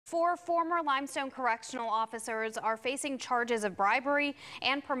4 former Limestone Correctional Officers are facing charges of bribery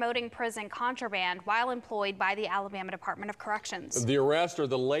and promoting prison contraband while employed by the Alabama Department of Corrections. The arrests are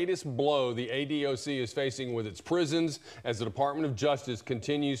the latest blow the ADOC is facing with its prisons as the Department of Justice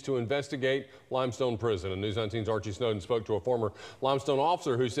continues to investigate Limestone Prison. And News 19's Archie Snowden spoke to a former Limestone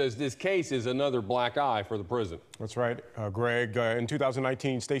officer who says this case is another black eye for the prison. That's right, Greg. In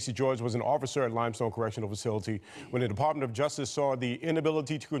 2019, Stacey George was an officer at Limestone Correctional Facility when the Department of Justice saw the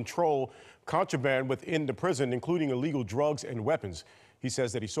inability to control contraband within the prison, including illegal drugs and weapons. He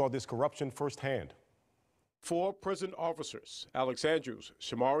says that he saw this corruption firsthand. 4 prison officers, Alex Andrews,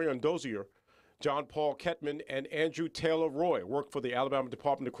 Shamari Dozier, John Paul Kettman, and Andrew Taylor Roy, worked for the Alabama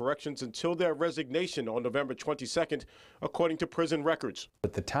Department of Corrections until their resignation on November 22nd, according to prison records.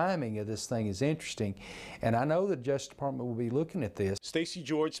 But the timing of this thing is interesting, and I know the Justice Department will be looking at this. Stacey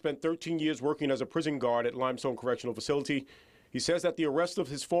George spent 13 years working as a prison guard at Limestone Correctional Facility. He says that the arrest of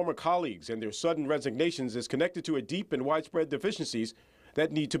his former colleagues and their sudden resignations is connected to a deep and widespread deficiencies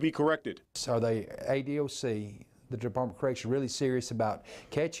that need to be corrected. So the ADOC, the Department of Corrections, really serious about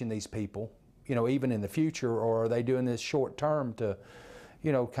catching these people, you know, even in the future, or are they doing this short term to,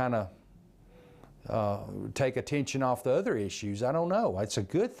 you know, kind of take attention off the other issues? I don't know. It's a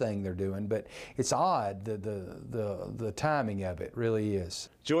good thing they're doing, but it's odd, the timing of it really is.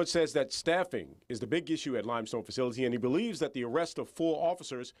 George says that staffing is the big issue at Limestone facility, and he believes that the arrest of 4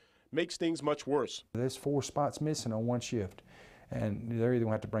 officers makes things much worse. There's 4 spots missing on one shift, and they're either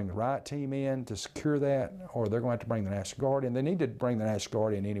going to have to bring the right team in to secure that, or they're going to have to bring the National Guard in. They need to bring the National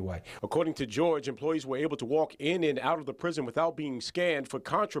Guard in anyway. According to George, employees were able to walk in and out of the prison without being scanned for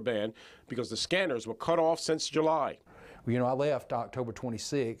contraband because the scanners were cut off since July. You know, I left October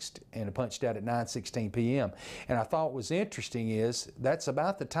 26th and I punched out at 9:16 p.m. And I thought what was interesting is that's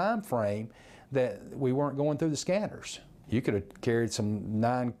about the time frame that we weren't going through the scanners. You could have carried some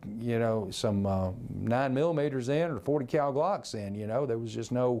 9 millimeters in or 40 cal Glocks in. You know, there was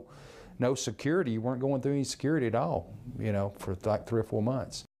just no security. You weren't going through any security at all, you know, for like 3 or 4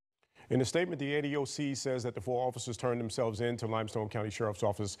 months. In a statement, the ADOC says that the 4 officers turned themselves in to Limestone County Sheriff's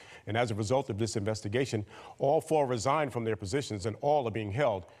Office, and as a result of this investigation, all 4 resigned from their positions and all are being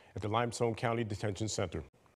held at the Limestone County Detention Center.